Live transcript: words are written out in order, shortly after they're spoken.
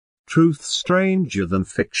truth stranger than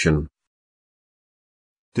fiction.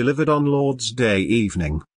 Delivered on Lord's Day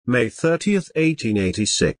evening, May 30,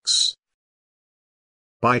 1886.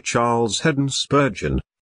 By Charles Haddon Spurgeon.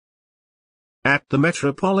 At the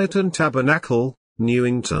Metropolitan Tabernacle,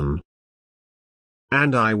 Newington.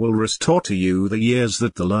 And I will restore to you the years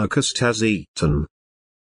that the locust has eaten.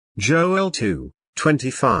 Joel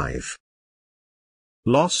 2:25.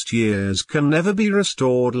 Lost years can never be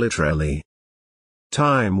restored literally.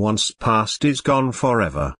 Time once past is gone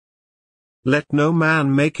forever. Let no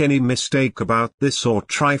man make any mistake about this or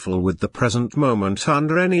trifle with the present moment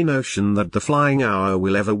under any notion that the flying hour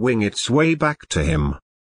will ever wing its way back to him.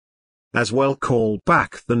 As well call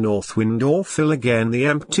back the north wind or fill again the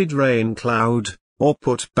emptied rain cloud, or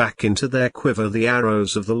put back into their quiver the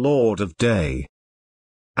arrows of the Lord of day.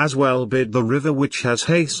 As well bid the river which has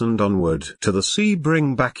hastened onward to the sea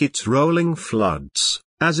bring back its rolling floods,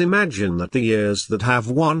 as imagine that the years that have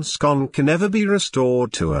once gone can never be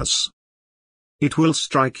restored to us. It will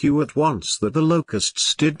strike you at once that the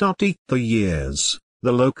locusts did not eat the years,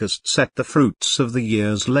 the locusts ate the fruits of the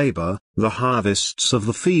year's labor, the harvests of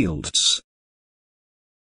the fields.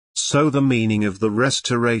 So the meaning of the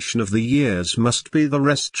restoration of the years must be the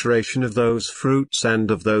restoration of those fruits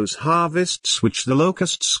and of those harvests which the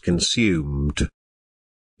locusts consumed.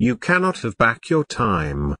 You cannot have back your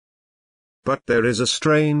time. But there is a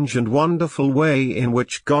strange and wonderful way in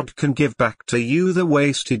which God can give back to you the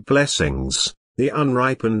wasted blessings, the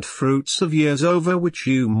unripened fruits of years over which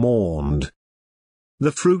you mourned.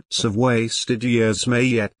 The fruits of wasted years may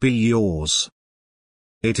yet be yours.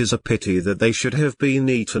 It is a pity that they should have been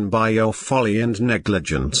eaten by your folly and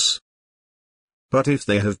negligence. But if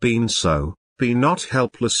they have been so, be not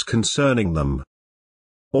helpless concerning them.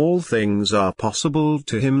 All things are possible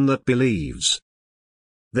to him that believes.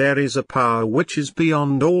 There is a power which is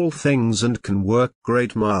beyond all things and can work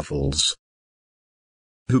great marvels.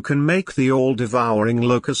 Who can make the all-devouring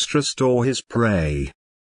locust restore his prey?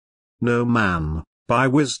 No man, by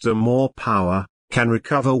wisdom or power, can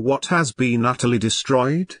recover what has been utterly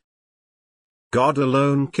destroyed. God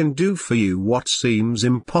alone can do for you what seems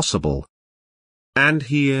impossible. And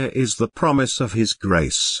here is the promise of his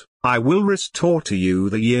grace: I will restore to you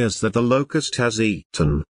the years that the locust has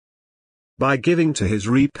eaten. By giving to his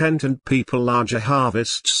repentant people larger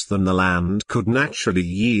harvests than the land could naturally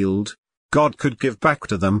yield, God could give back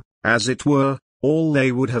to them, as it were, all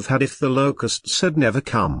they would have had if the locusts had never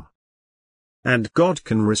come. And God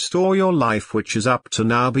can restore your life which has up to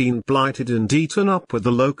now been blighted and eaten up with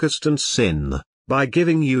the locust and sin, by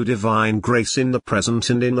giving you divine grace in the present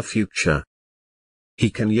and in the future. He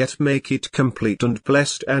can yet make it complete and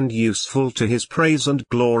blessed and useful to his praise and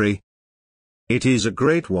glory. It is a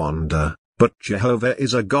great wonder, but Jehovah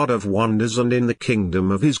is a God of wonders, and in the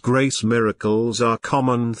kingdom of his grace miracles are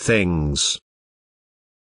common things.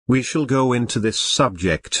 We shall go into this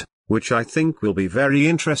subject, which I think will be very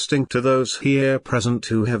interesting to those here present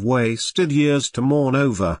who have wasted years to mourn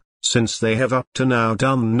over, since they have up to now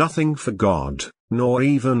done nothing for God, nor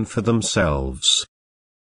even for themselves.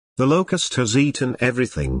 The locust has eaten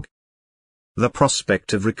everything. The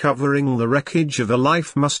prospect of recovering the wreckage of a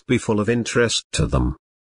life must be full of interest to them.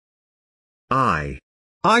 I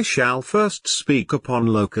shall first speak upon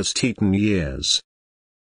locust-eaten years.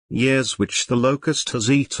 Years which the locust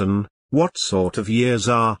has eaten. What sort of years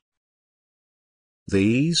are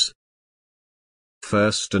these?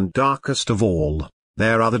 First and darkest of all,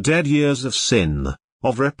 there are the dead years of sin,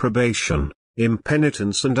 of reprobation,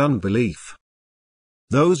 impenitence and unbelief.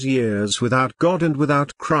 Those years without God and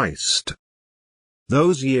without Christ.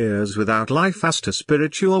 Those years without life as to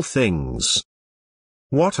spiritual things.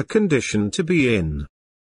 What a condition to be in!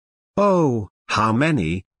 Oh, how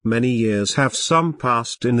many years have some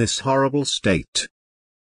passed in this horrible state.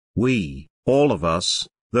 We, all of us,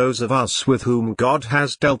 those of us with whom God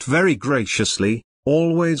has dealt very graciously,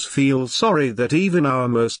 always feel sorry that even our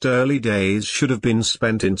most early days should have been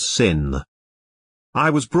spent in sin. I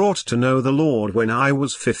was brought to know the Lord when I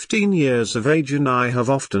was 15 years of age, and I have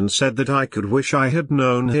often said that I could wish I had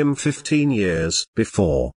known him 15 years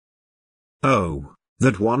before. Oh,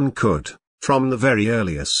 that one could, from the very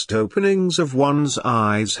earliest openings of one's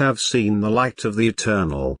eyes, have seen the light of the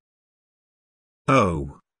eternal.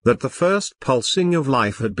 Oh, that the first pulsing of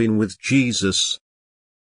life had been with Jesus.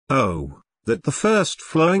 Oh, that the first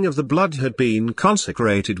flowing of the blood had been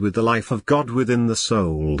consecrated with the life of God within the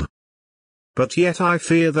soul. But yet I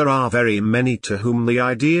fear there are very many to whom the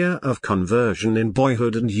idea of conversion in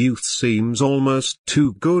boyhood and youth seems almost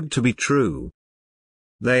too good to be true.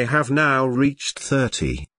 They have now reached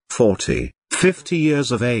 30, 40, 50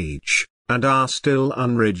 years of age, and are still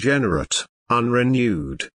unregenerate,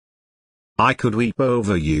 unrenewed. I could weep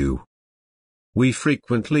over you. We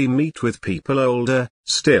frequently meet with people older,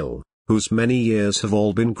 still, whose many years have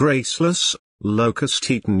all been graceless,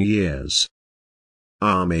 locust-eaten years.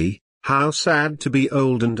 Me, how sad to be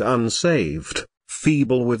old and unsaved,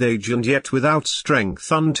 feeble with age and yet without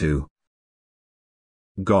strength unto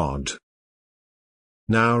God.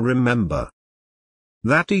 Now remember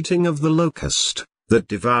that eating of the locust, that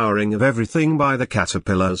devouring of everything by the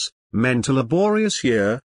caterpillars, meant a laborious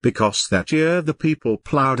year, because that year the people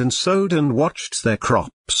ploughed and sowed and watched their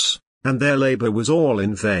crops, and their labor was all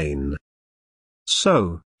in vain.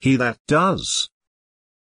 So, he that does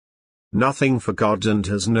nothing for God and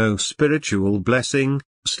has no spiritual blessing,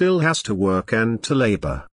 still has to work and to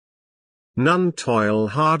labor. None toil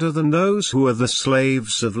harder than those who are the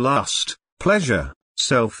slaves of lust, pleasure,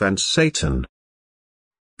 self and Satan.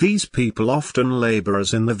 These people often labor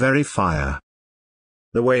as in the very fire.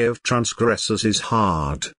 The way of transgressors is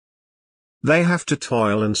hard. They have to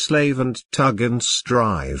toil and slave and tug and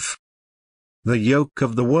strive. The yoke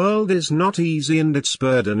of the world is not easy and its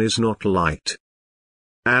burden is not light.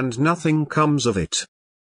 And nothing comes of it.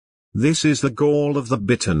 This is the gall of the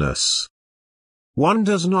bitterness. One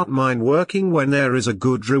does not mind working when there is a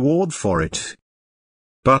good reward for it.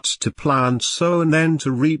 But to plough and sow and then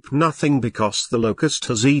to reap nothing because the locust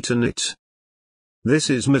has eaten it. This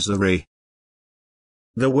is misery.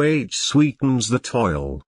 The wage sweetens the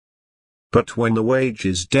toil. But when the wage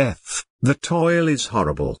is death, the toil is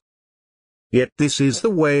horrible. Yet this is the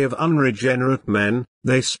way of unregenerate men,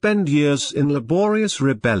 they spend years in laborious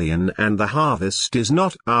rebellion and the harvest is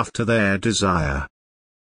not after their desire.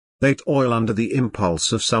 They toil under the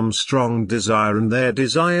impulse of some strong desire and their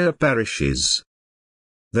desire perishes.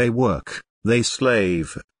 They work, they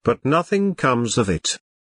slave, but nothing comes of it.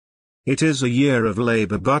 It is a year of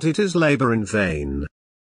labor but it is labor in vain.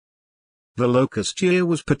 The locust year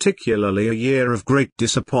was particularly a year of great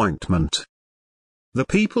disappointment. The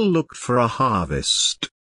people looked for a harvest.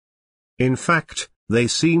 In fact, they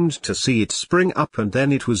seemed to see it spring up and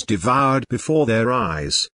then it was devoured before their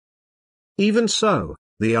eyes. Even so,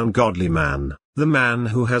 the ungodly man, the man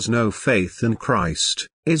who has no faith in Christ,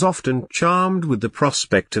 is often charmed with the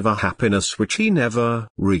prospect of a happiness which he never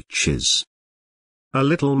reaches. A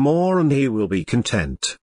little more and he will be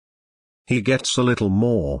content. He gets a little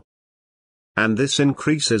more. And this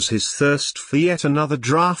increases his thirst for yet another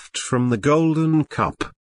draught from the golden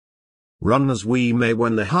cup. Run as we may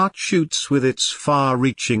when the heart shoots with its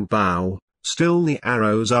far-reaching bow, still the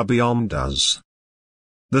arrows are beyond us.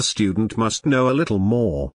 The student must know a little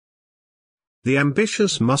more. The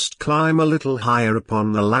ambitious must climb a little higher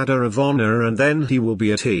upon the ladder of honor and then he will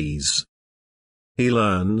be at ease. He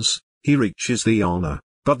learns, he reaches the honor,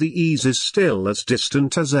 but the ease is still as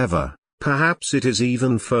distant as ever. Perhaps it is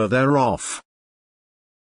even further off.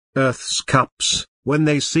 Earth's cups, when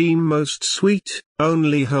they seem most sweet,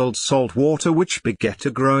 only hold salt water which beget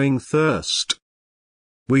a growing thirst.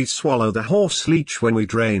 We swallow the horse leech when we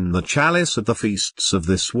drain the chalice at the feasts of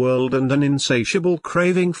this world and an insatiable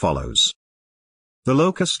craving follows. The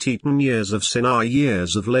locust-eaten years of sin are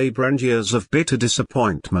years of labor and years of bitter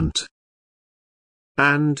disappointment.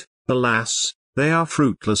 And, alas, they are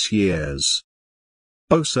fruitless years.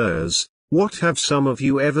 Oh sirs, what have some of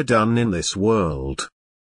you ever done in this world?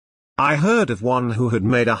 I heard of one who had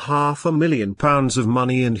made £500,000 of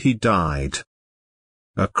money and he died.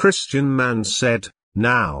 A Christian man said,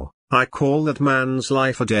 "Now, I call that man's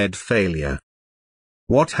life a dead failure."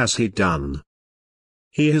 What has he done?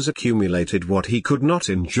 He has accumulated what he could not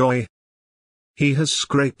enjoy. He has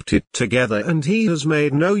scraped it together and he has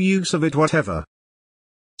made no use of it whatever.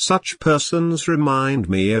 Such persons remind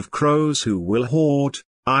me of crows who will hoard,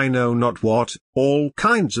 I know not what, all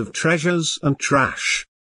kinds of treasures and trash.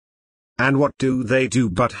 And what do they do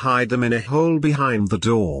but hide them in a hole behind the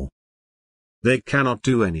door? They cannot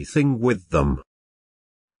do anything with them.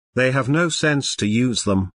 They have no sense to use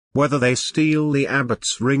them, whether they steal the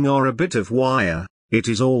abbot's ring or a bit of wire, it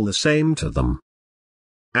is all the same to them.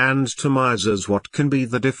 And to misers what can be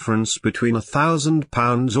the difference between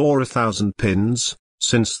 £1,000 or 1,000 pins,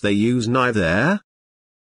 since they use neither?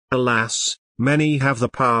 Alas, many have the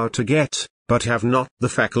power to get, but have not the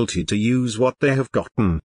faculty to use what they have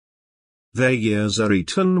gotten. Their years are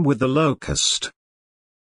eaten with the locust.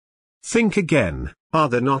 Think again, are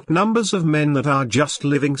there not numbers of men that are just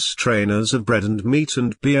living strainers of bread and meat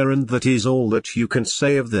and beer and that is all that you can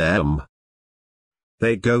say of them?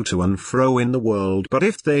 They go to and fro in the world but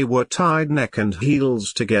if they were tied neck and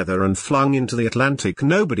heels together and flung into the Atlantic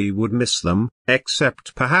nobody would miss them,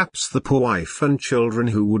 except perhaps the poor wife and children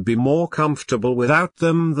who would be more comfortable without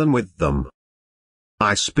them than with them.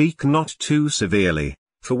 I speak not too severely,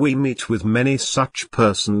 for we meet with many such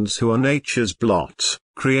persons who are nature's blot,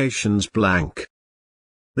 creation's blank.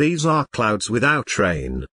 These are clouds without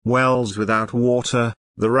rain, wells without water,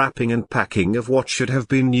 the wrapping and packing of what should have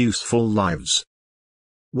been useful lives.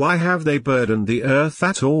 Why have they burdened the earth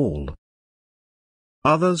at all?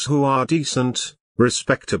 Others who are decent,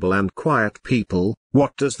 respectable and quiet people,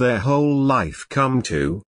 what does their whole life come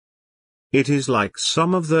to? It is like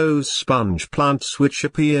some of those sponge plants which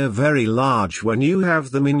appear very large when you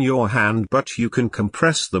have them in your hand, but you can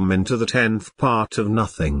compress them into the 10th part of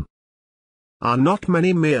nothing. Are not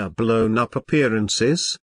many mere blown-up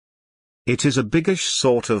appearances? It is a biggish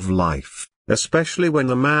sort of life, especially when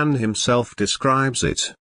the man himself describes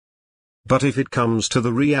it. But if it comes to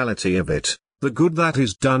the reality of it, the good that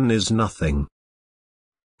is done is nothing.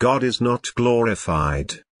 God is not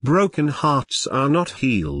glorified, broken hearts are not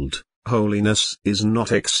healed, holiness is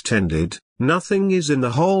not extended, nothing is in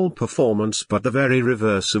the whole performance but the very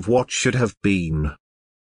reverse of what should have been.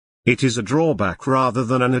 It is a drawback rather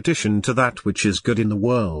than an addition to that which is good in the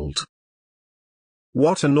world.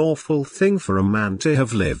 What an awful thing for a man to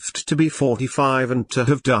have lived to be 45 and to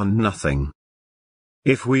have done nothing.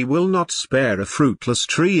 If we will not spare a fruitless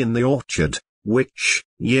tree in the orchard, which,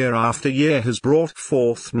 year after year has brought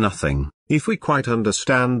forth nothing, if we quite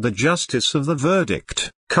understand the justice of the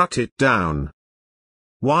verdict, cut it down.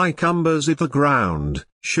 Why cumbers it the ground?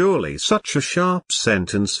 Surely such a sharp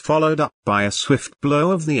sentence followed up by a swift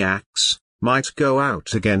blow of the axe, might go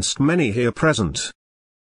out against many here present.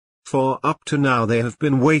 For up to now they have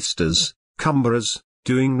been wasters, cumberers,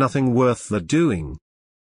 doing nothing worth the doing.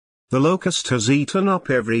 The locust has eaten up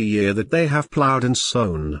every year that they have ploughed and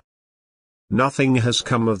sown. Nothing has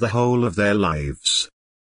come of the whole of their lives.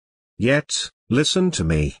 Yet, listen to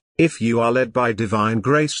me, if you are led by divine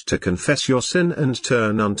grace to confess your sin and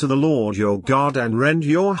turn unto the Lord your God and rend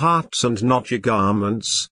your hearts and not your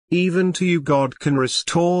garments, even to you God can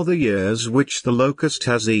restore the years which the locust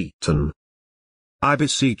has eaten. I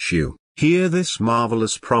beseech you, hear this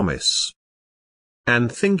marvelous promise.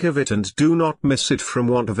 And think of it and do not miss it from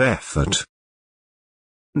want of effort.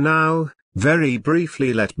 Now, very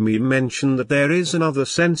briefly let me mention that there is another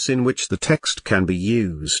sense in which the text can be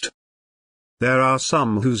used. There are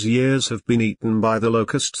some whose years have been eaten by the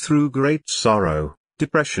locust through great sorrow,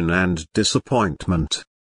 depression and disappointment.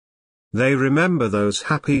 They remember those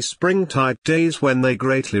happy springtide days when they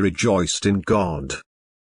greatly rejoiced in God.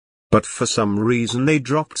 But for some reason they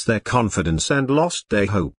dropped their confidence and lost their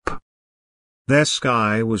hope. Their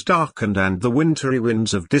sky was darkened and the wintry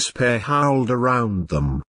winds of despair howled around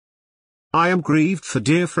them. I am grieved for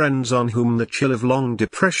dear friends on whom the chill of long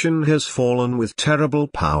depression has fallen with terrible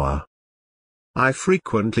power. I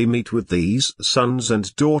frequently meet with these sons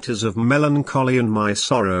and daughters of melancholy, and my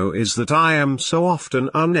sorrow is that I am so often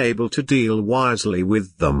unable to deal wisely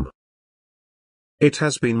with them. It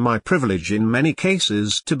has been my privilege in many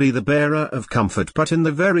cases to be the bearer of comfort, but in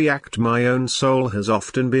the very act my own soul has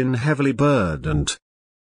often been heavily burdened.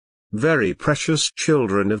 Very precious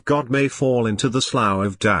children of God may fall into the slough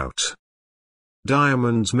of doubt.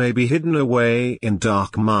 Diamonds may be hidden away in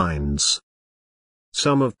dark mines.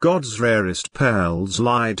 Some of God's rarest pearls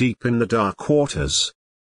lie deep in the dark waters.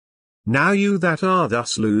 Now you that are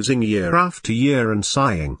thus losing year after year and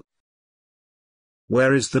sighing,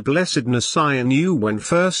 where is the blessedness I knew when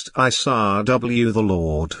first I saw the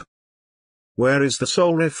Lord? Where is the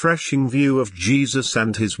soul-refreshing view of Jesus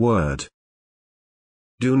and His Word?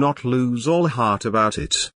 Do not lose all heart about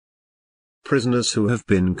it. Prisoners who have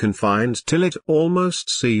been confined till it almost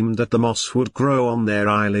seemed that the moss would grow on their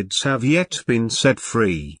eyelids have yet been set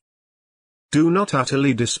free. Do not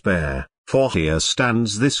utterly despair, for here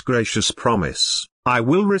stands this gracious promise: I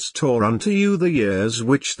will restore unto you the years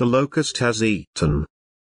which the locust has eaten.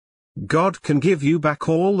 God can give you back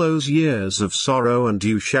all those years of sorrow, and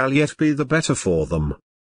you shall yet be the better for them.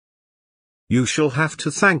 You shall have to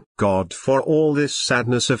thank God for all this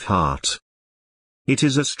sadness of heart. It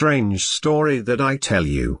is a strange story that I tell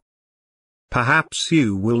you. Perhaps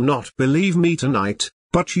you will not believe me tonight,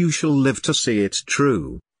 but you shall live to see it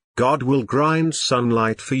true. God will grind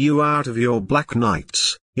sunlight for you out of your black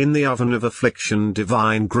nights. In the oven of affliction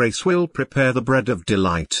divine grace will prepare the bread of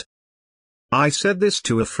delight. I said this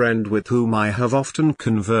to a friend with whom I have often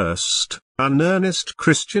conversed, an earnest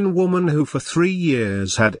Christian woman who for 3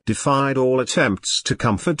 years had defied all attempts to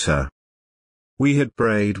comfort her. We had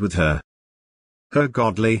prayed with her. Her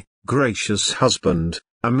godly, gracious husband,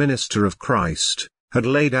 a minister of Christ, had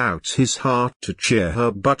laid out his heart to cheer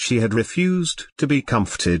her, but she had refused to be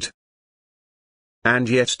comforted. And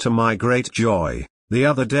yet, to my great joy, the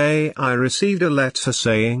other day I received a letter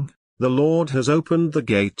saying, "The Lord has opened the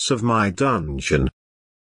gates of my dungeon.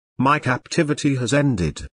 my captivity has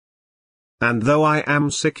ended. And though I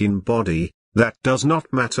am sick in body, that does not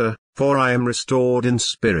matter, for I am restored in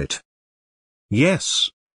spirit.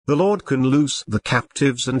 Yes, the Lord can loose the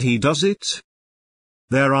captives and He does it.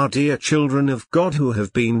 There are dear children of God who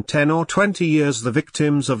have been 10 or 20 years the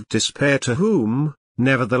victims of despair, to whom,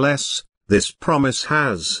 nevertheless, this promise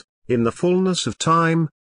has, in the fullness of time,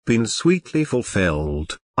 been sweetly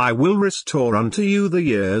fulfilled: I will restore unto you the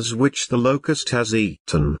years which the locust has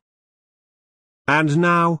eaten. And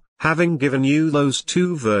now, having given you those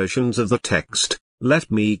two versions of the text,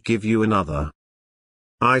 let me give you another.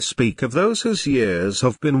 I speak of those whose years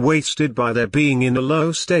have been wasted by their being in a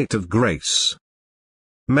low state of grace.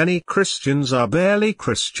 Many Christians are barely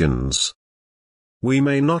Christians. We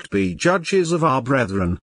may not be judges of our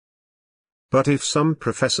brethren. But if some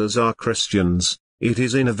professors are Christians, it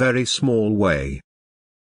is in a very small way.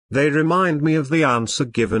 They remind me of the answer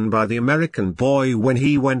given by the American boy when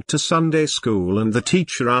he went to Sunday school and the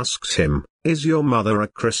teacher asked him, "Is your mother a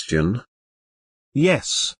Christian?"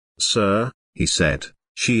 "Yes, sir," he said,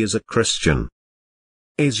 "she is a Christian."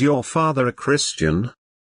 "Is your father a Christian?"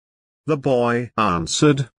 The boy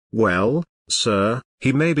answered, "Well, sir,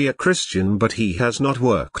 he may be a Christian, but he has not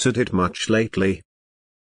worked at it much lately."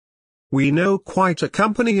 We know quite a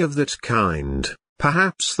company of that kind.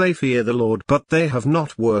 Perhaps they fear the Lord, but they have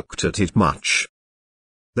not worked at it much.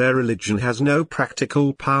 Their religion has no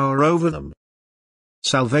practical power over them.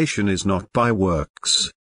 Salvation is not by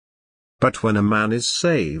works. But when a man is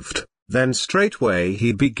saved, then straightway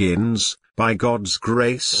he begins, by God's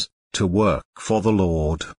grace, to work for the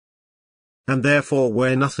Lord. And therefore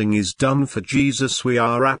where nothing is done for Jesus, we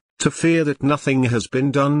are apt to fear that nothing has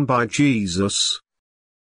been done by Jesus.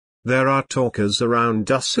 There are talkers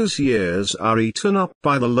around us whose years are eaten up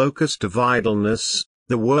by the locust of idleness,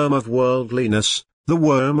 the worm of worldliness, the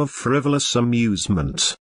worm of frivolous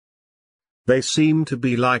amusement. They seem to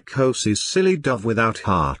be like Hosey's silly dove without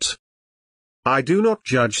heart. I do not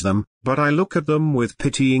judge them, but I look at them with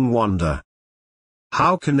pitying wonder.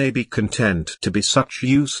 How can they be content to be such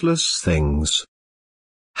useless things?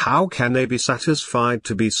 How can they be satisfied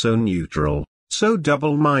to be so neutral, so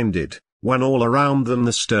double-minded, when all around them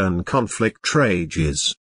the stern conflict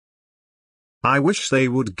rages? I wish they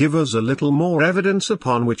would give us a little more evidence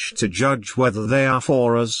upon which to judge whether they are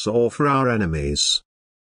for us or for our enemies.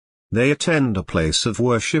 They attend a place of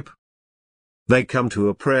worship. They come to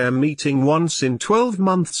a prayer meeting once in 12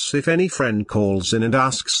 months if any friend calls in and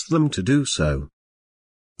asks them to do so.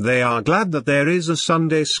 They are glad that there is a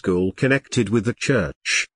Sunday school connected with the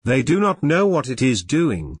church. They do not know what it is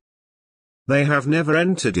doing. They have never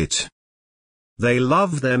entered it. They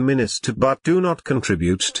love their minister but do not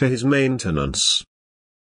contribute to his maintenance.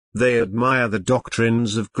 They admire the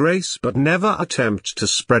doctrines of grace but never attempt to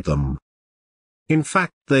spread them. In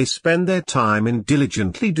fact, they spend their time in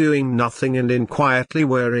diligently doing nothing and in quietly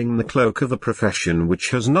wearing the cloak of a profession which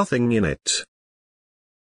has nothing in it.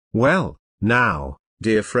 Well, now,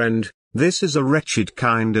 dear friend, this is a wretched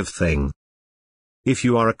kind of thing. If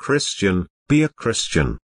you are a Christian, be a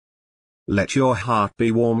Christian. Let your heart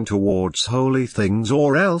be warm towards holy things,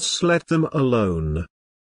 or else let them alone.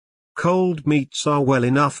 Cold meats are well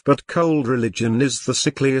enough, but cold religion is the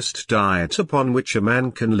sickliest diet upon which a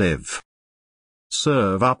man can live.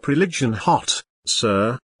 Serve up religion hot,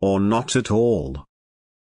 sir, or not at all.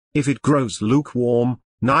 If it grows lukewarm,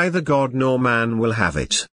 neither God nor man will have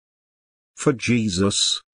it. For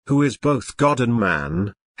Jesus, who is both God and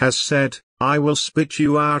man, has said, "I will spit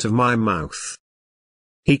you out of my mouth."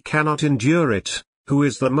 He cannot endure it, who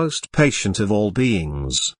is the most patient of all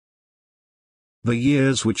beings. The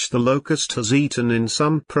years which the locust has eaten in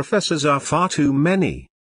some professors are far too many.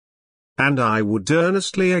 And I would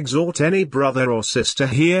earnestly exhort any brother or sister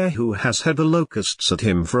here who has had the locusts at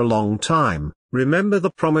him for a long time, remember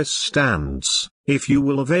the promise stands, if you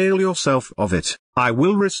will avail yourself of it, I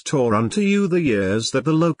will restore unto you the years that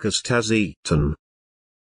the locust has eaten.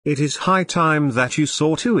 It is high time that you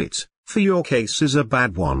saw to it, for your case is a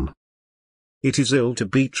bad one. It is ill to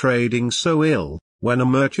be trading so ill, when a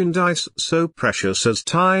merchandise so precious as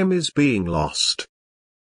time is being lost.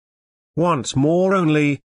 Once more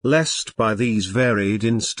only, lest by these varied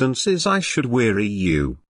instances I should weary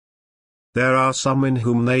you. There are some in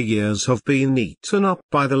whom their years have been eaten up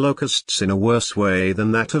by the locusts in a worse way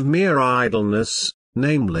than that of mere idleness,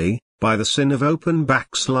 namely, by the sin of open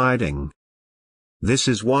backsliding. This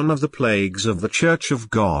is one of the plagues of the Church of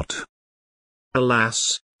God.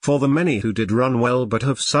 Alas, for the many who did run well but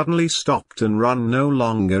have suddenly stopped and run no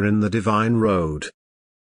longer in the divine road.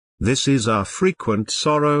 This is our frequent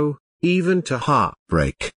sorrow, even to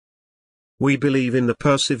heartbreak. We believe in the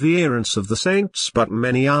perseverance of the saints, but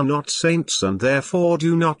many are not saints and therefore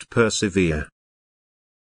do not persevere.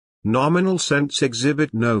 Nominal saints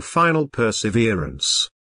exhibit no final perseverance.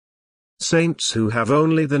 Saints who have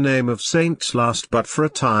only the name of saints last but for a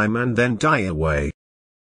time and then die away.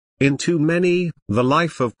 In too many, the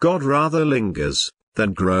life of God rather lingers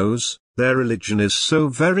than grows. Their religion is so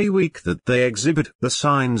very weak that they exhibit the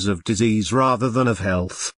signs of disease rather than of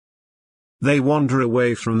health. They wander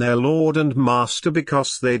away from their Lord and Master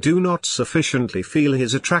because they do not sufficiently feel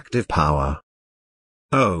His attractive power.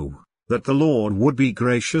 Oh, that the Lord would be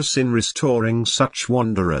gracious in restoring such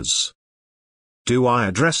wanderers. Do I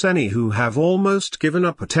address any who have almost given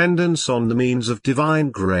up attendance on the means of divine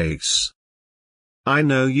grace? I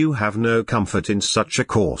know you have no comfort in such a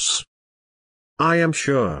course. I am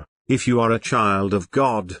sure, if you are a child of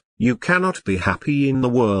God, you cannot be happy in the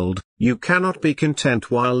world, you cannot be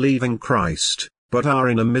content while leaving Christ, but are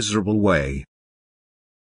in a miserable way.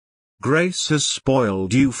 Grace has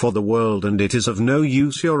spoiled you for the world and it is of no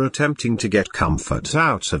use your attempting to get comfort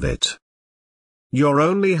out of it. Your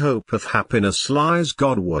only hope of happiness lies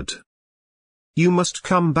Godward. You must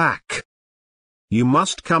come back. You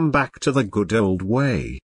must come back to the good old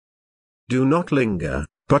way. Do not linger,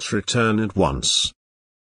 but return at once.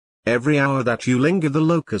 Every hour that you linger the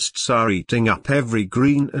locusts are eating up every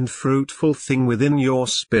green and fruitful thing within your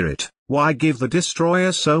spirit. Why give the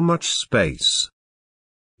destroyer so much space?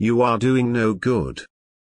 You are doing no good.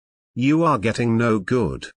 You are getting no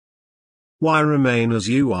good. Why remain as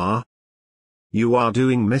you are? You are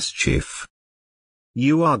doing mischief.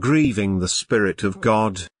 You are grieving the Spirit of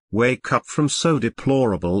God. Wake up from so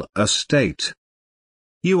deplorable a state.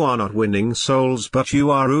 You are not winning souls but you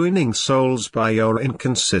are ruining souls by your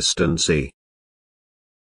inconsistency.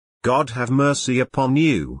 God have mercy upon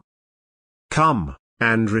you. Come,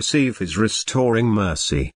 and receive His restoring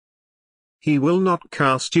mercy. He will not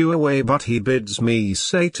cast you away, but He bids me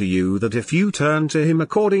say to you that if you turn to Him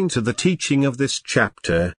according to the teaching of this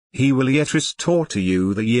chapter, He will yet restore to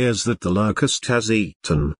you the years that the locust has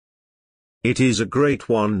eaten. It is a great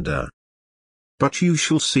wonder. But you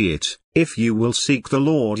shall see it, if you will seek the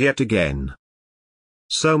Lord yet again.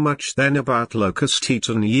 So much then about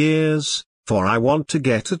locust-eaten years, for I want to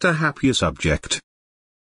get at a happier subject.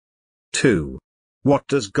 2. What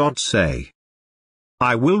does God say?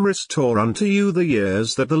 I will restore unto you the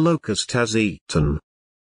years that the locust has eaten.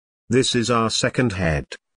 This is our second head.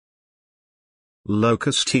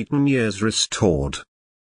 Locust-eaten years restored.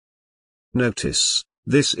 Notice,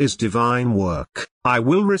 this is divine work. I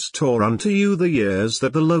will restore unto you the years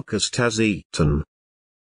that the locust has eaten.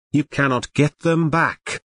 You cannot get them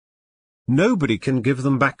back. Nobody can give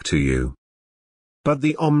them back to you. But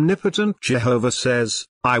the omnipotent Jehovah says,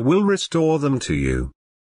 I will restore them to you.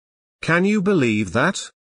 Can you believe that?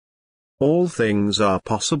 All things are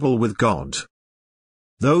possible with God.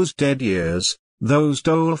 Those dead years, those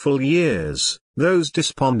doleful years, those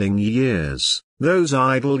desponding years, those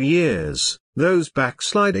idle years, those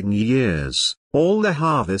backsliding years, all the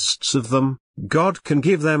harvests of them, God can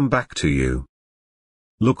give them back to you.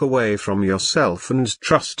 Look away from yourself and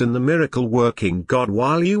trust in the miracle-working God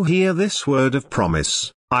while you hear this word of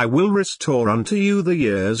promise, I will restore unto you the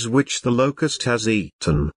years which the locust has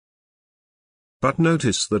eaten. But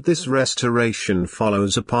notice that this restoration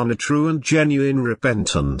follows upon a true and genuine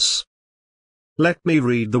repentance. Let me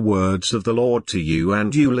read the words of the Lord to you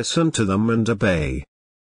and you listen to them and obey.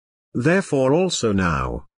 Therefore also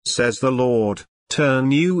now, says the Lord, turn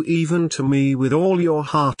you even to me with all your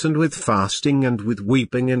heart and with fasting and with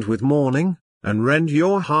weeping and with mourning, and rend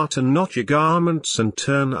your heart and not your garments and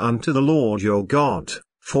turn unto the Lord your God,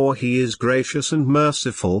 for He is gracious and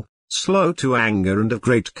merciful, slow to anger and of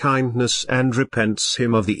great kindness and repents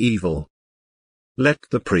him of the evil. Let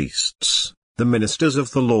the priests, the ministers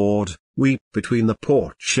of the Lord, weep between the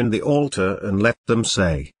porch and the altar and let them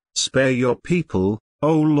say, Spare your people,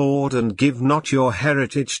 O Lord, and give not your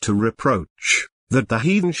heritage to reproach, that the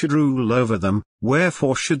heathen should rule over them.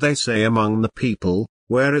 Wherefore should they say among the people,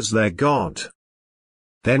 Where is their God?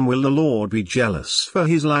 Then will the Lord be jealous for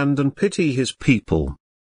his land and pity his people.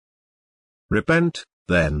 Repent,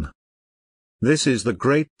 then. This is the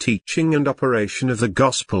great teaching and operation of the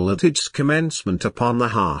gospel at its commencement upon the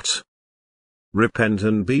heart. Repent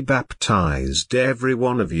and be baptized every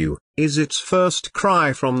one of you, is its first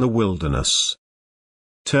cry from the wilderness.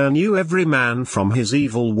 Turn you every man from his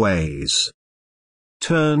evil ways.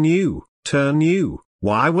 Turn you,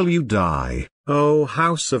 why will you die, O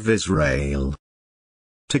house of Israel?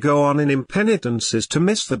 To go on in impenitence is to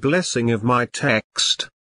miss the blessing of my text.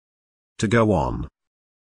 To go on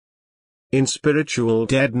in spiritual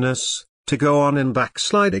deadness, to go on in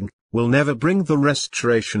backsliding, will never bring the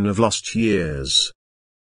restoration of lost years.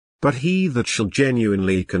 But he that shall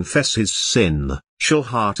genuinely confess his sin, shall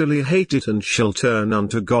heartily hate it and shall turn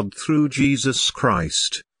unto God through Jesus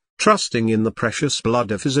Christ, trusting in the precious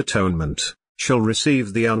blood of his atonement, shall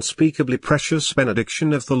receive the unspeakably precious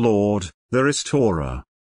benediction of the Lord, the Restorer.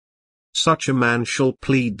 Such a man shall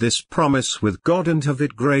plead this promise with God and have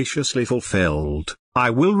it graciously fulfilled: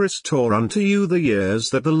 I will restore unto you the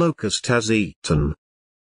years that the locust has eaten.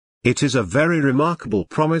 It is a very remarkable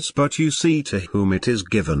promise, but you see to whom it is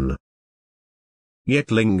given.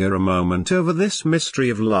 Yet linger a moment over this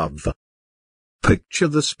mystery of love. Picture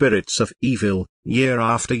the spirits of evil, year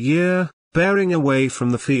after year, bearing away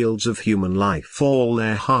from the fields of human life all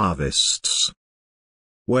their harvests.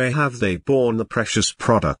 Where have they borne the precious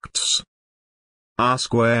products?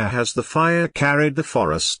 Ask, where has the fire carried the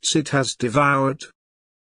forests it has devoured?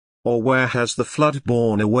 Or where has the flood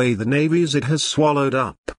borne away the navies it has swallowed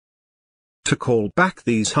up? To call back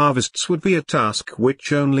these harvests would be a task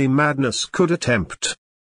which only madness could attempt.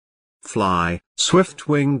 Fly,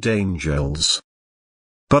 swift-winged angels.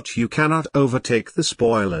 But you cannot overtake the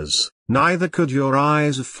spoilers, neither could your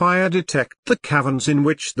eyes of fire detect the caverns in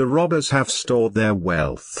which the robbers have stored their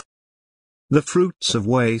wealth. The fruits of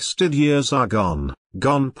wasted years are gone,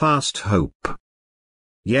 gone past hope.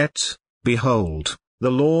 Yet, behold,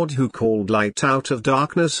 the Lord who called light out of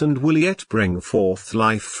darkness and will yet bring forth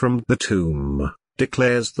life from the tomb,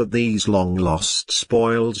 declares that these long-lost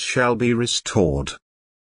spoils shall be restored.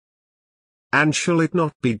 And shall it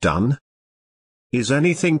not be done? Is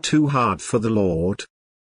anything too hard for the Lord?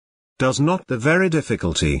 Does not the very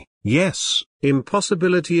difficulty, yes,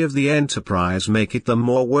 impossibility of the enterprise make it the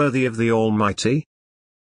more worthy of the Almighty?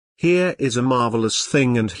 Here is a marvelous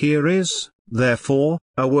thing, and here is, therefore,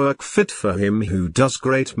 a work fit for him who does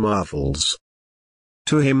great marvels.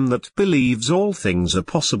 To him that believes all things are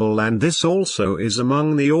possible, and this also is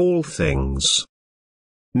among the all things.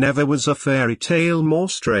 Never was a fairy tale more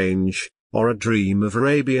strange, or a dream of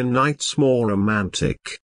Arabian Nights more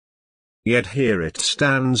romantic. Yet here it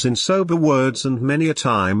stands in sober words, and many a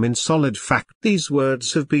time in solid fact these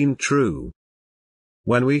words have been true.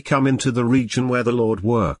 When we come into the region where the Lord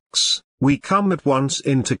works, we come at once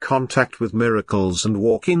into contact with miracles and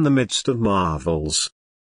walk in the midst of marvels.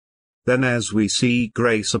 Then as we see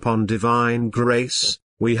grace upon divine grace,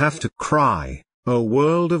 we have to cry, O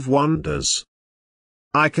world of wonders!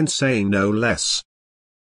 I can say no less.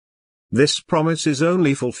 This promise is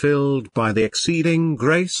only fulfilled by the exceeding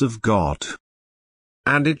grace of God.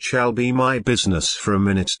 And it shall be my business for a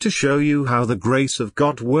minute to show you how the grace of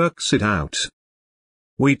God works it out.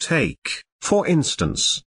 We take, for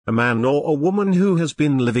instance, a man or a woman who has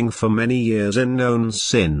been living for many years in known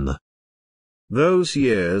sin. Those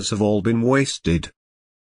years have all been wasted.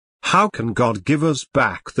 How can God give us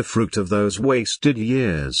back the fruit of those wasted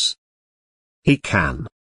years? He can.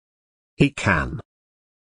 He can.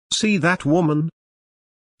 See that woman?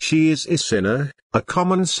 She is a sinner, a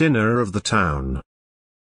common sinner of the town.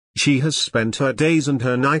 She has spent her days and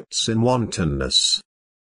her nights in wantonness.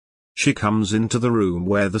 She comes into the room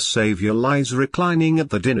where the Saviour lies reclining at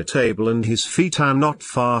the dinner table, and his feet are not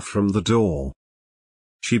far from the door.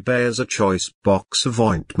 She bears a choice box of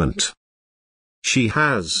ointment. She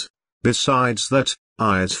has, besides that,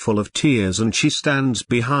 eyes full of tears, and she stands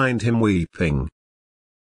behind him weeping.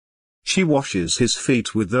 She washes his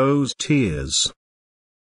feet with those tears.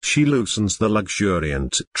 She loosens the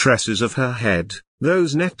luxuriant tresses of her head,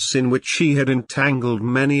 those nets in which she had entangled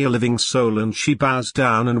many a living soul, and she bows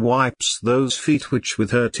down and wipes those feet which with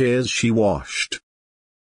her tears she washed.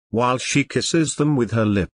 While she kisses them with her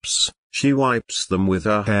lips, she wipes them with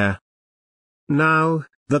her hair. Now,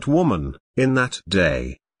 that woman, in that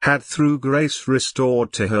day, had through grace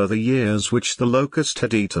restored to her the years which the locust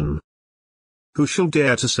had eaten. Who shall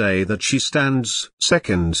dare to say that she stands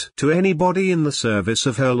second to anybody in the service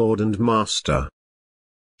of her Lord and Master?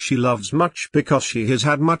 She loves much because she has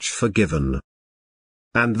had much forgiven.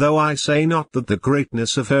 And though I say not that the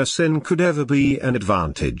greatness of her sin could ever be an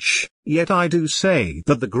advantage, yet I do say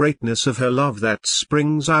that the greatness of her love that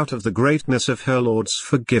springs out of the greatness of her Lord's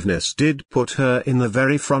forgiveness did put her in the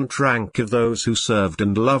very front rank of those who served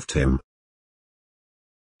and loved him.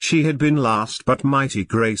 She had been last, but mighty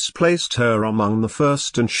grace placed her among the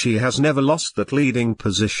first, and she has never lost that leading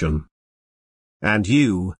position. And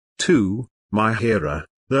you, too, my hearer,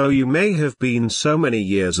 though you may have been so many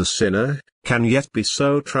years a sinner, can yet be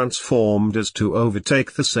so transformed as to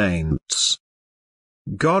overtake the saints.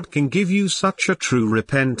 God can give you such a true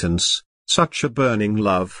repentance, such a burning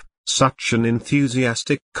love, such an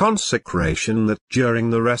enthusiastic consecration that during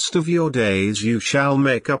the rest of your days you shall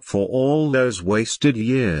make up for all those wasted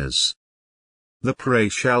years. The prey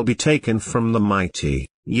shall be taken from the mighty,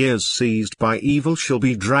 years seized by evil shall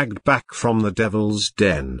be dragged back from the devil's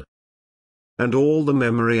den. And all the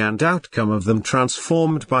memory and outcome of them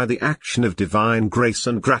transformed by the action of divine grace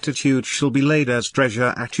and gratitude shall be laid as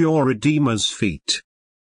treasure at your Redeemer's feet.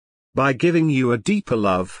 By giving you a deeper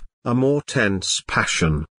love, a more tense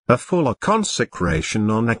passion, a fuller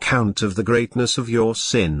consecration on account of the greatness of your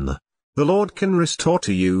sin, the Lord can restore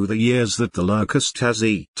to you the years that the locust has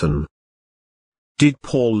eaten. Did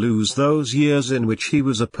Paul lose those years in which he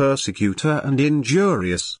was a persecutor and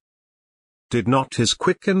injurious? Did not his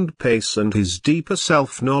quickened pace and his deeper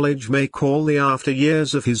self-knowledge make all the after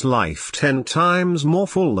years of his life 10 times more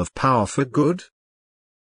full of power for good?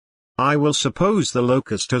 I will suppose the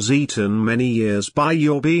locust has eaten many years by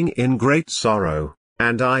your being in great sorrow,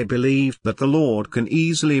 and I believe that the Lord can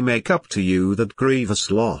easily make up to you that grievous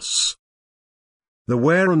loss. The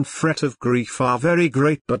wear and fret of grief are very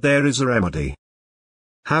great, but there is a remedy.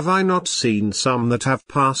 Have I not seen some that have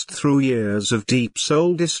passed through years of deep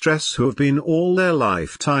soul distress who have been all their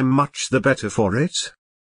lifetime much the better for it?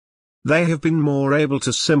 They have been more able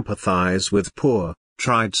to sympathize with poor,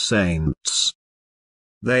 tried saints.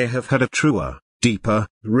 They have had a truer, deeper,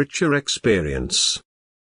 richer experience.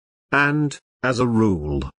 And, as a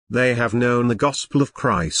rule, they have known the gospel of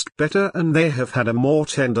Christ better, and they have had a more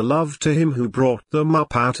tender love to him who brought them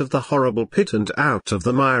up out of the horrible pit and out of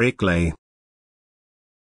the miry clay.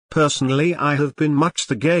 Personally, I have been much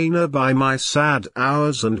the gainer by my sad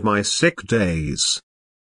hours and my sick days.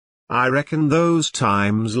 I reckon those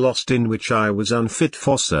times lost in which I was unfit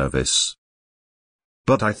for service.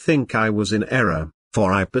 But I think I was in error,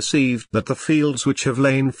 for I perceived that the fields which have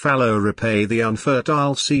lain fallow repay the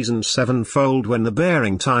unfertile season sevenfold when the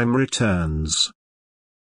bearing time returns.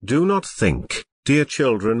 Do not think, dear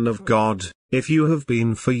children of God, if you have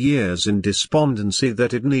been for years in despondency,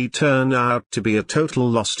 that it need turn out to be a total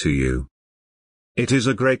loss to you. It is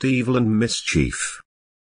a great evil and mischief.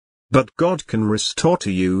 But God can restore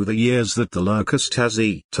to you the years that the locust has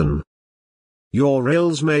eaten. Your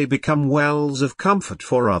ills may become wells of comfort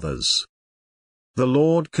for others. The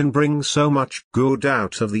Lord can bring so much good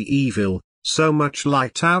out of the evil, so much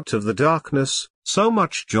light out of the darkness, so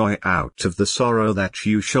much joy out of the sorrow, that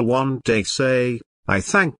you shall one day say, I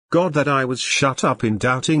thank God that I was shut up in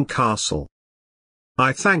Doubting Castle.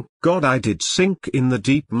 I thank God I did sink in the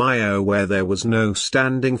deep mire where there was no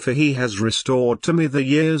standing, for he has restored to me the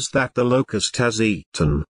years that the locust has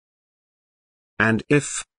eaten. And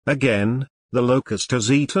if, again, the locust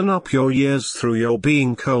has eaten up your years through your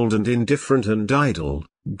being cold and indifferent and idle,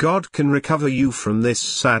 God can recover you from this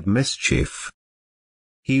sad mischief.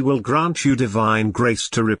 He will grant you divine grace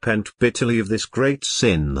to repent bitterly of this great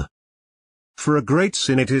sin. For a great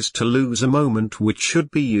sin it is to lose a moment which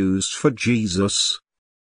should be used for Jesus.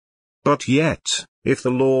 But yet, if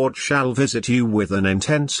the Lord shall visit you with an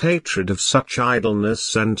intense hatred of such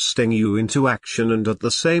idleness and sting you into action, and at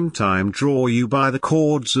the same time draw you by the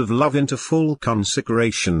cords of love into full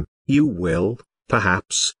consecration, you will,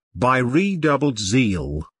 perhaps, by redoubled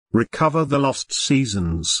zeal, recover the lost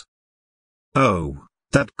seasons. Oh,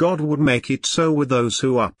 that God would make it so with those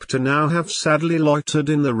who up to now have sadly loitered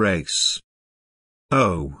in the race.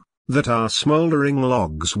 Oh, that our smouldering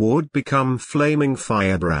logs would become flaming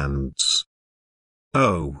firebrands.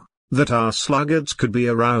 Oh, that our sluggards could be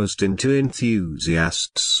aroused into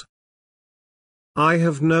enthusiasts. I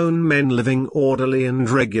have known men living orderly and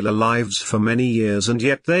regular lives for many years, and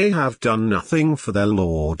yet they have done nothing for their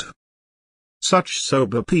Lord. Such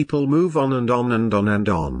sober people move on and on and on and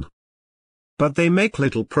on. But they make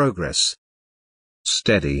little progress.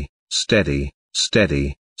 Steady, steady,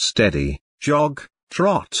 steady, steady, jog,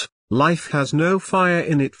 trot, life has no fire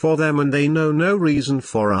in it for them, and they know no reason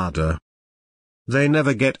for ardor. They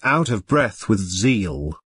never get out of breath with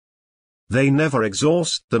zeal. They never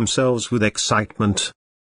exhaust themselves with excitement.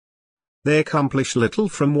 They accomplish little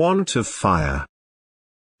from want of fire.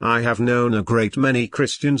 I have known a great many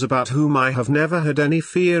Christians about whom I have never had any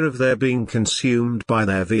fear of their being consumed by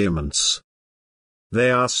their vehemence. They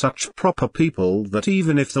are such proper people that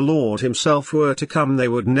even if the Lord himself were to come, they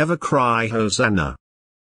would never cry Hosanna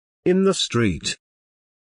in the street.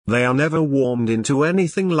 They are never warmed into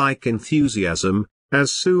anything like enthusiasm,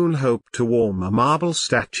 as soon hope to warm a marble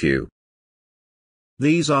statue.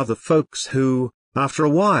 These are the folks who, after a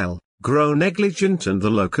while, grow negligent, and the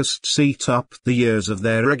locusts eat up the years of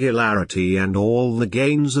their regularity and all the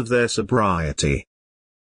gains of their sobriety.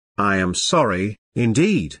 I am sorry,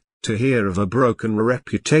 indeed, to hear of a broken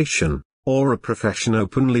reputation, or a profession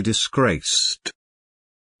openly disgraced.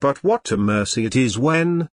 But what a mercy it is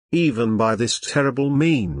when, even by this terrible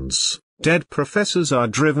means, dead professors are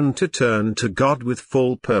driven to turn to God with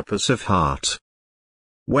full purpose of heart.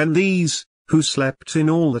 When these, who slept in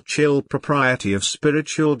all the chill propriety of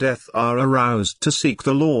spiritual death, are aroused to seek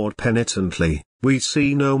the Lord penitently, we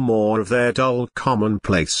see no more of their dull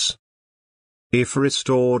commonplace. If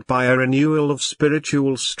restored by a renewal of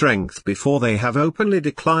spiritual strength before they have openly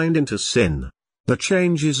declined into sin, the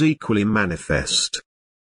change is equally manifest.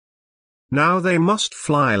 Now they must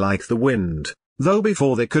fly like the wind, though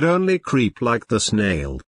before they could only creep like the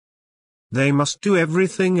snail. They must do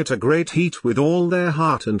everything at a great heat with all their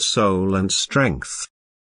heart and soul and strength.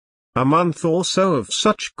 A month or so of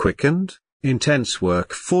such quickened, intense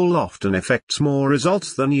work full often effects more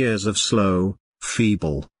results than years of slow,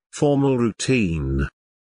 feeble, formal routine.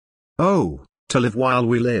 Oh, to live while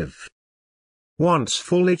we live! Once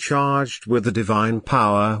fully charged with the divine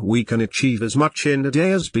power, we can achieve as much in a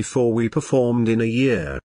day as before we performed in a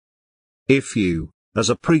year. If you, as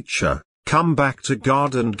a preacher, come back to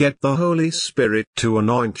God and get the Holy Spirit to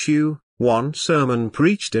anoint you, one sermon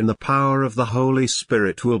preached in the power of the Holy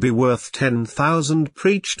Spirit will be worth 10,000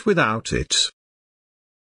 preached without it.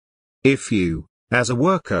 If you, as a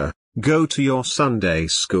worker, go to your Sunday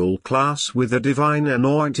school class with the divine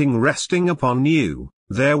anointing resting upon you,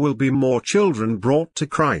 there will be more children brought to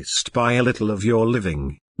Christ by a little of your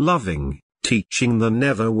living, loving teaching than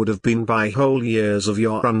ever would have been by whole years of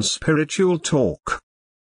your unspiritual talk.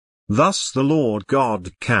 Thus the Lord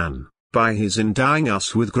God can, by his endowing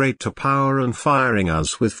us with greater power and firing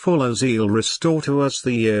us with fuller zeal, restore to us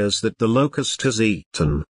the years that the locust has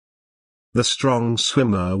eaten. The strong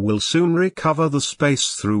swimmer will soon recover the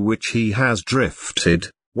space through which he has drifted.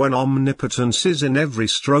 When omnipotence is in every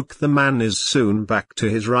stroke, the man is soon back to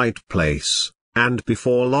his right place, and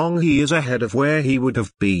before long he is ahead of where he would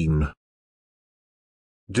have been.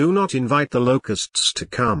 Do not invite the locusts to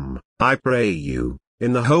come, I pray you,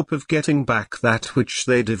 in the hope of getting back that which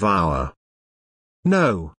they devour.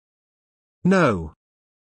 No. No.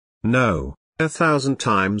 No, 1,000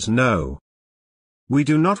 times no. We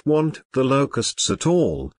do not want the locusts at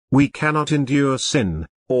all. We cannot endure sin,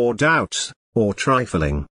 or doubt, or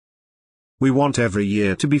trifling. We want every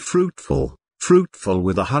year to be fruitful, fruitful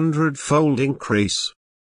with 100-fold increase.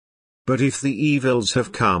 But if the evils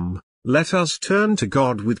have come, let us turn to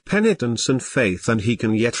God with penitence and faith, and he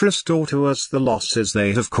can yet restore to us the losses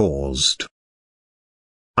they have caused.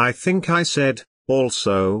 I think I said,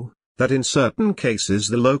 also, that in certain cases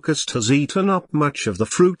the locust has eaten up much of the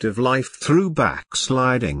fruit of life through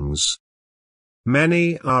backslidings.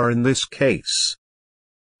 Many are in this case.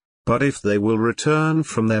 But if they will return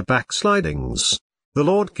from their backslidings, the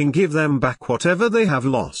Lord can give them back whatever they have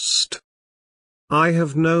lost. I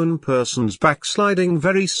have known persons backsliding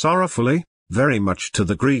very sorrowfully, very much to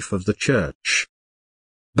the grief of the church.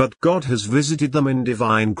 But God has visited them in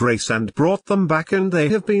divine grace and brought them back, and they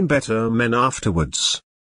have been better men afterwards.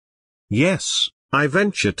 Yes, I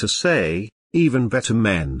venture to say, even better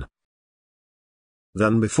men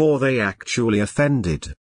than before they actually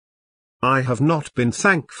offended. I have not been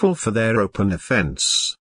thankful for their open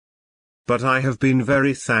offense. But I have been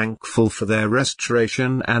very thankful for their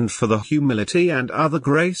restoration and for the humility and other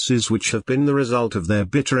graces which have been the result of their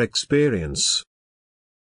bitter experience.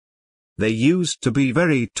 They used to be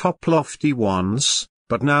very top-lofty once,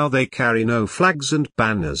 but now they carry no flags and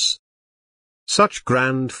banners. Such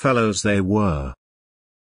grand fellows they were.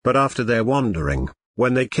 But after their wandering,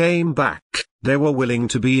 when they came back, they were willing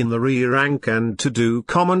to be in the rear rank and to do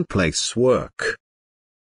commonplace work.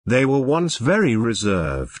 They were once very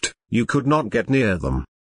reserved, you could not get near them.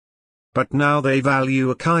 But now they value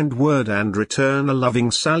a kind word and return a loving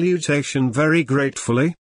salutation very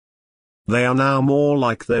gratefully. They are now more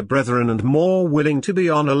like their brethren and more willing to be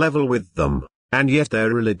on a level with them, and yet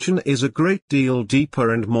their religion is a great deal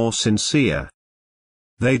deeper and more sincere.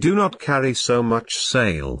 They do not carry so much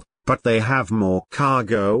sail, but they have more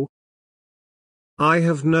cargo. I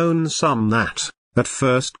have known some that, at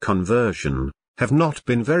first conversion, have not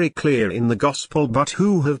been very clear in the gospel, but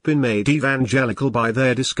who have been made evangelical by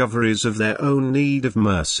their discoveries of their own need of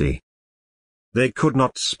mercy. They could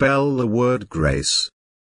not spell the word grace.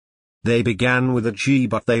 They began with a G,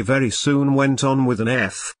 but they very soon went on with an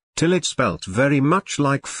F, till it spelt very much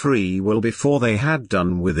like free will before they had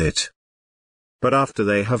done with it. But after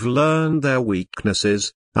they have learned their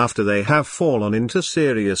weaknesses, after they have fallen into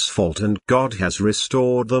serious fault and God has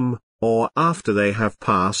restored them, or after they have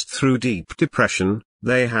passed through deep depression,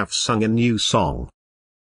 they have sung a new song.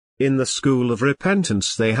 In the school of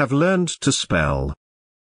repentance they have learned to spell.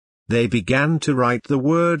 they began to write the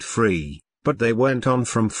word free, but they went on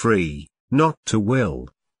from free, not to will,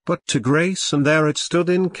 but to grace, and there it stood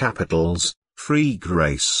in capitals, free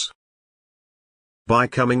grace. By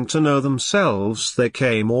coming to know themselves they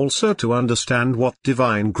came also to understand what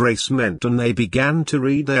divine grace meant, and they began to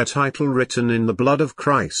read their title written in the blood of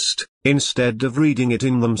Christ, instead of reading it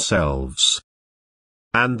in themselves.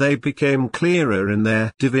 And they became clearer in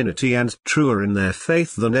their divinity and truer in their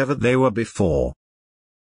faith than ever they were before.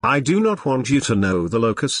 I do not want you to know the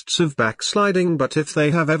locusts of backsliding, but if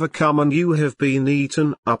they have ever come and you have been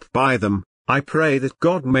eaten up by them, I pray that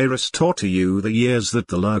God may restore to you the years that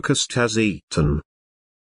the locust has eaten.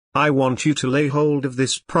 I want you to lay hold of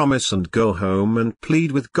this promise and go home and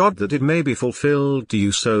plead with God that it may be fulfilled to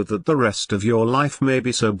you, so that the rest of your life may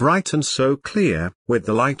be so bright and so clear, with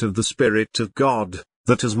the light of the Spirit of God,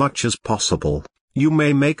 that as much as possible, you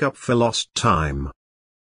may make up for lost time.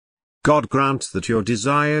 God grant that your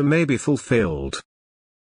desire may be fulfilled.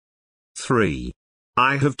 3.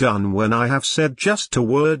 I have done when I have said just a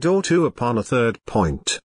word or two upon a third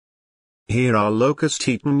point. Here are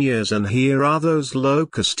locust-eaten years, and here are those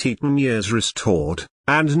locust-eaten years restored,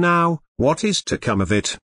 and now, what is to come of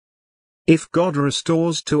it? If God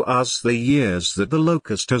restores to us the years that the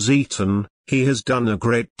locust has eaten, he has done a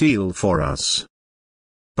great deal for us.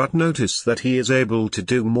 But notice that he is able to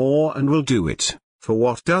do more and will do it, for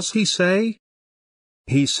what does he say?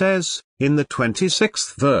 He says, in the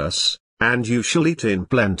 26th verse, "And you shall eat in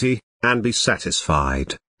plenty, and be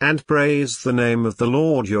satisfied, and praise the name of the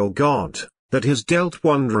Lord your God, that has dealt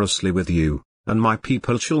wondrously with you, and my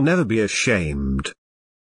people shall never be ashamed."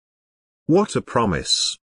 What a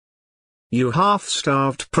promise! You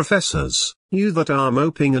half-starved professors, you that are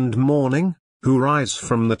moping and mourning, who rise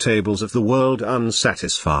from the tables of the world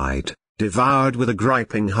unsatisfied, devoured with a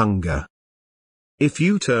griping hunger. If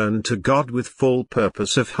you turn to God with full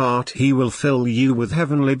purpose of heart, he will fill you with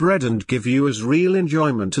heavenly bread and give you as real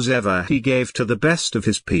enjoyment as ever he gave to the best of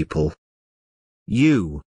his people.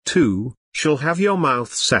 You, too, shall have your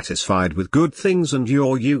mouth satisfied with good things, and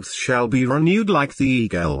your youth shall be renewed like the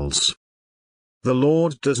eagles. The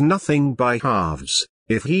Lord does nothing by halves.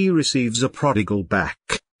 If he receives a prodigal back,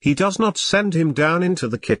 he does not send him down into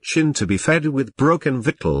the kitchen to be fed with broken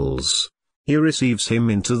victuals. He receives him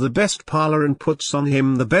into the best parlor and puts on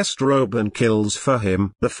him the best robe and kills for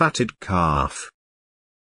him the fatted calf.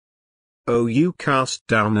 O you cast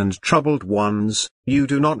down and troubled ones, you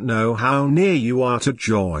do not know how near you are to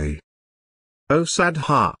joy. O sad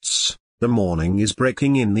hearts, the morning is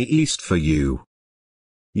breaking in the east for you.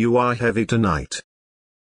 You are heavy tonight.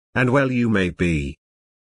 And well you may be.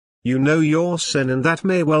 You know your sin, and that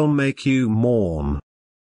may well make you mourn.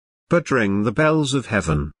 But ring the bells of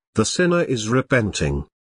heaven. The sinner is repenting.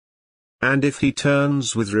 And if he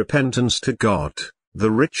turns with repentance to God,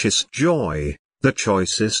 the richest joy, the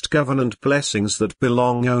choicest covenant blessings that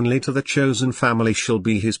belong only to the chosen family shall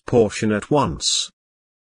be his portion at once.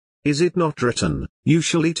 Is it not written, "You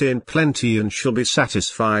shall eat in plenty and shall be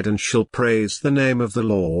satisfied and shall praise the name of the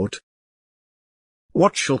Lord"?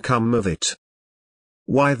 What shall come of it?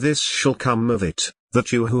 Why, this shall come of it,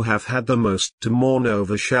 that you who have had the most to mourn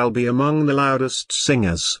over shall be among the loudest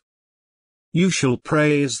singers. You shall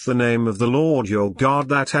praise the name of the Lord your God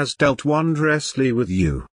that has dealt wondrously with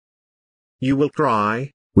you. You will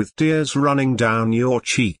cry, with tears running down your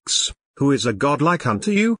cheeks, "Who is a God like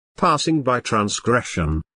unto you, passing by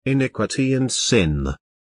transgression, iniquity and sin?"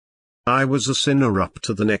 I was a sinner up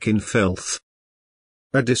to the neck in filth.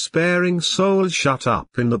 A despairing soul shut up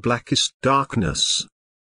in the blackest darkness.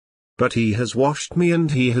 But he has washed me and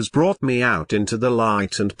he has brought me out into the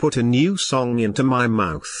light and put a new song into my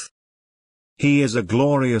mouth. He is a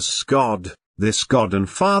glorious God, this God and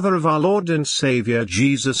Father of our Lord and Savior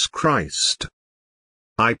Jesus Christ.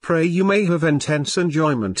 I pray you may have intense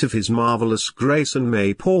enjoyment of his marvelous grace and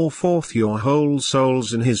may pour forth your whole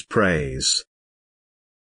souls in his praise.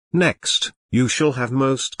 Next, you shall have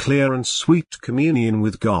most clear and sweet communion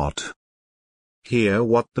with God. Hear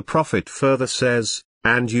what the prophet further says,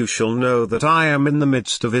 "And you shall know that I am in the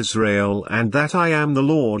midst of Israel, and that I am the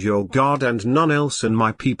Lord your God, and none else, and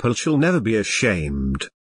my people shall never be ashamed."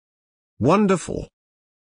 Wonderful!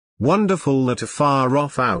 Wonderful that a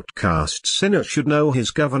far-off outcast sinner should know his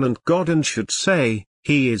covenant God and should say,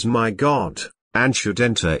 "He is my God," and should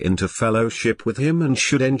enter into fellowship with him and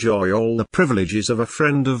should enjoy all the privileges of a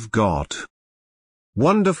friend of God.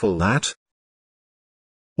 Wonderful that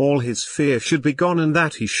all his fear should be gone, and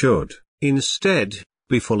that he should, instead,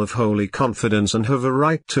 be full of holy confidence and have a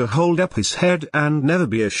right to hold up his head and never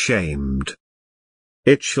be ashamed.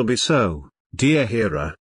 It shall be so, dear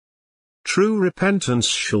hearer. True repentance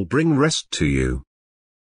shall bring rest to you.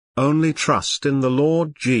 only trust in the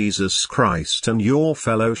Lord Jesus Christ, and your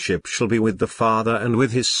fellowship shall be with the Father and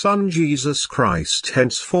with his Son Jesus Christ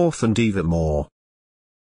henceforth and evermore.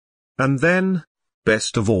 And then,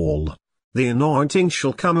 best of all, the anointing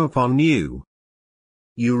shall come upon you.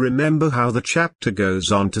 You remember how the chapter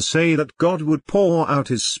goes on to say that God would pour out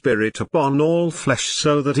his Spirit upon all flesh,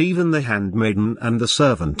 so that even the handmaiden and the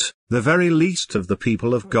servant, the very least of the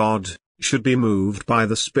people of God, should be moved by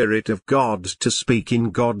the Spirit of God to speak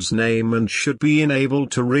in God's name, and should be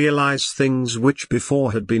enabled to realize things which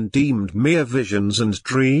before had been deemed mere visions and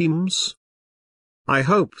dreams. I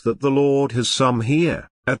hope that the Lord has some here,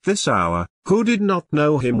 at this hour, who did not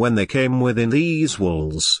know him when they came within these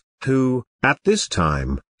walls, who, at this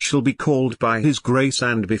time, shall be called by his grace,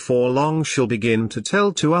 and before long shall begin to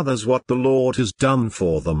tell to others what the Lord has done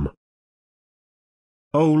for them.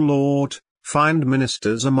 O Lord, find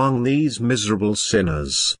ministers among these miserable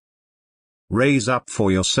sinners. Raise up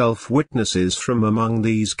for yourself witnesses from among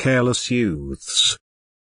these careless youths.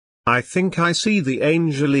 I think I see the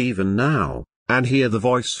angel even now, and hear the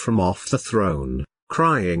voice from off the throne,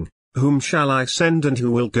 crying, Whom shall I send, and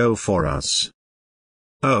who will go for us?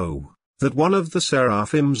 Oh, that one of the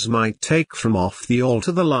seraphims might take from off the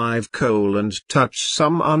altar the live coal, and touch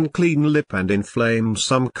some unclean lip, and inflame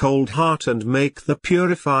some cold heart, and make the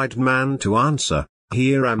purified man to answer,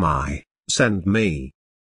 Here am I, send me.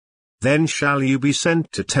 Then shall you be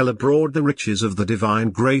sent to tell abroad the riches of the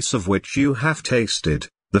divine grace of which you have tasted,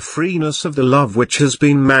 the freeness of the love which has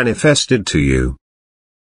been manifested to you.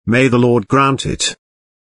 May the Lord grant it.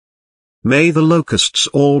 May the locusts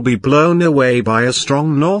all be blown away by a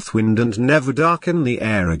strong north wind and never darken the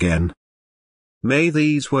air again. May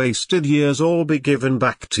these wasted years all be given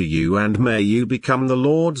back to you, and may you become the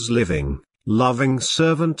Lord's living, loving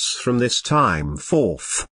servants from this time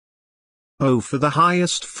forth. Oh, for the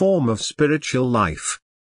highest form of spiritual life.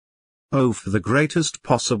 Oh, for the greatest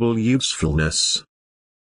possible usefulness.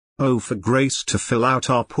 Oh, for grace to fill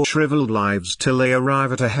out our poor shriveled lives till they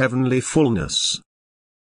arrive at a heavenly fullness.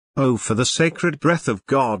 Oh, for the sacred breath of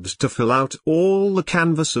God to fill out all the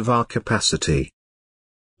canvas of our capacity.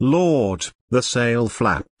 Lord, the sail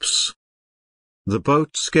flaps. The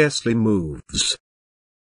boat scarcely moves.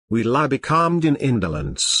 We lie becalmed in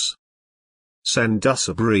indolence. Send us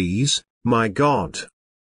a breeze, my God.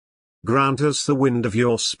 Grant us the wind of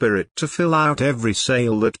your Spirit to fill out every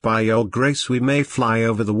sail, that by your grace we may fly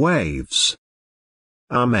over the waves.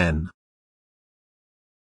 Amen.